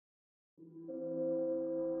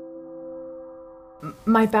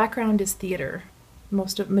My background is theater.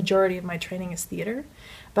 Majority of my training is theater,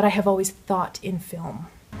 but I have always thought in film.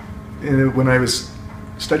 When I was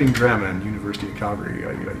studying drama in University of Calgary,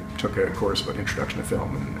 I took a course about introduction to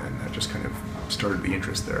film, and that just kind of started the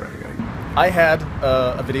interest there. I had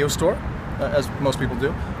a video store, as most people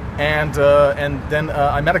do, and then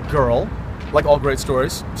I met a girl. Like all great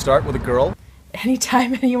stories, start with a girl.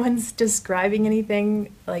 Anytime anyone's describing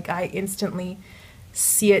anything, like I instantly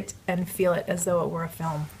see it and feel it as though it were a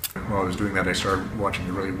film. While I was doing that, I started watching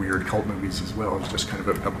the really weird cult movies as well. It was just kind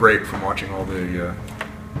of a break from watching all the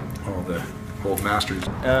old masters.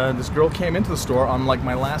 This girl came into the store on like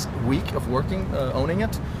my last week of working, owning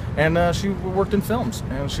it, and she worked in films.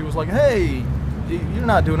 And she was like, "Hey, you're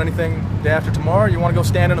not doing anything day after tomorrow. You want to go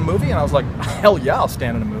stand in a movie?" And I was like, "Hell yeah, I'll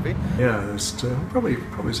stand in a movie." Yeah, it's, probably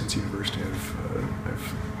since university I've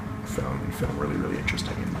found film really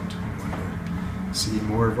interesting and wanted to see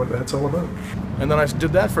more of what that's all about. And then I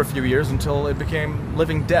did that for a few years until it became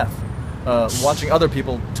living death, watching other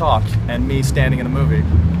people talk and me standing in a movie.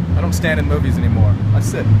 I don't stand in movies anymore. I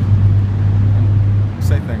sit and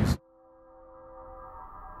say things.